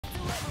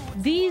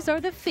These are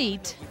the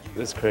feet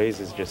This craze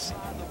is just,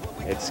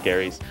 it's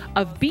scary.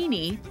 of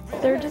Beanie,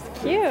 They're just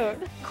cute.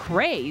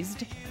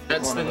 crazed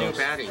That's the new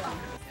baddie.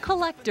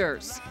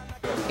 collectors.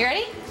 You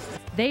ready?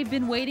 They've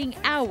been waiting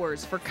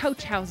hours for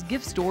Coach House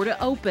gift store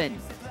to open.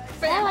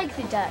 I like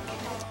the duck.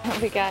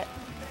 We got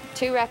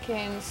 2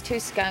 raccoons, 2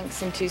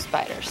 skunks, and 2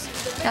 spiders.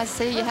 Now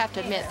see, you have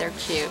to admit they're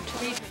cute.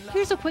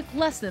 Here's a quick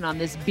lesson on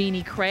this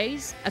beanie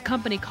craze. A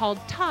company called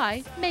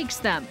Ty makes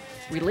them,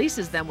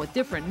 releases them with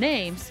different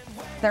names,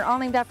 They're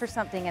only meant for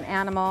something, an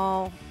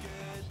animal,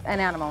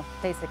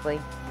 basically.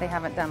 They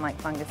haven't done like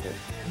funguses.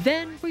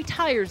 then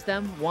retires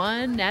them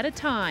one at a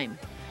time.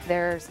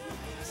 There's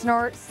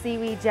snorts,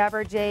 seaweed,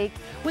 jabberjake.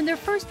 When they're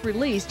first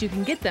released, you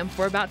can get them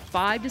for about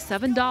 $5 to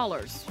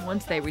 $7.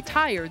 Once they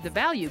retire, the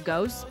value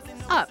goes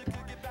up.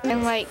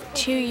 In like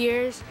 2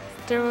 years,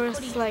 they're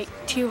worth like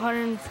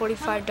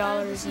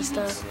 $245 and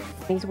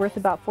stuff. He's worth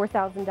about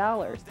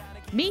 $4,000.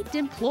 Meet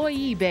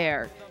Employee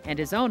Bear and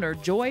his owner,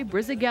 Joy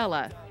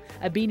Brizagella.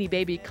 A Beanie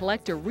Baby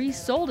collector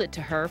resold it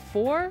to her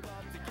for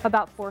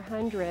About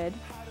 $400,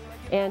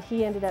 and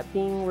he ended up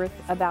being worth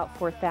about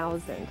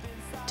 $4,000.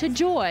 to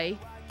Joy,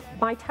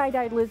 My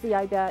tie-dyed Lizzie,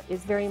 I bet,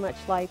 is very much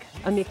like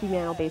a Mickey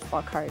Mantle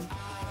baseball card.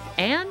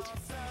 and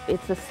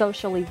It's a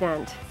social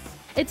event.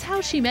 it's how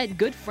she met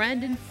good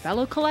friend and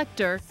fellow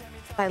collector,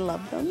 I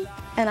love them,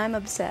 and I'm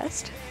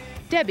obsessed.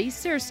 Debbie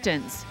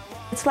Sirstens.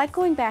 It's like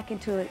going back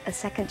into a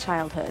second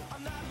childhood.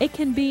 It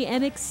can be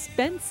an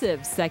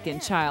expensive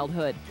second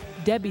childhood.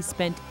 Debbie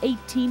spent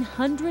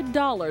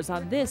 $1,800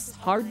 on this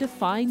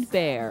hard-to-find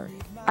bear.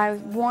 I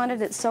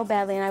wanted it so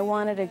badly, and I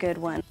wanted a good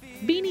one.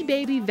 Beanie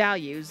Baby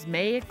values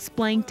may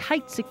explain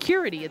tight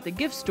security at the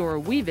gift store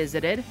we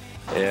visited,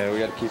 Yeah, we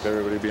got to keep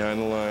everybody behind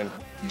the line.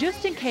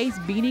 just in case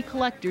beanie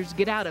collectors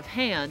get out of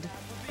hand.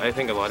 I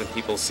think a lot of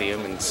people see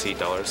them and see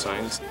dollar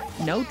signs.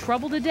 No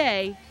trouble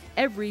today.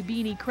 Every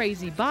beanie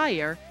crazy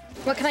buyer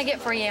What can I get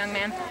for you, young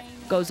man?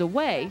 goes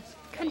away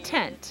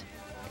content.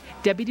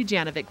 Debbie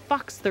Dujanovic,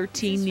 Fox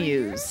 13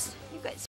 News.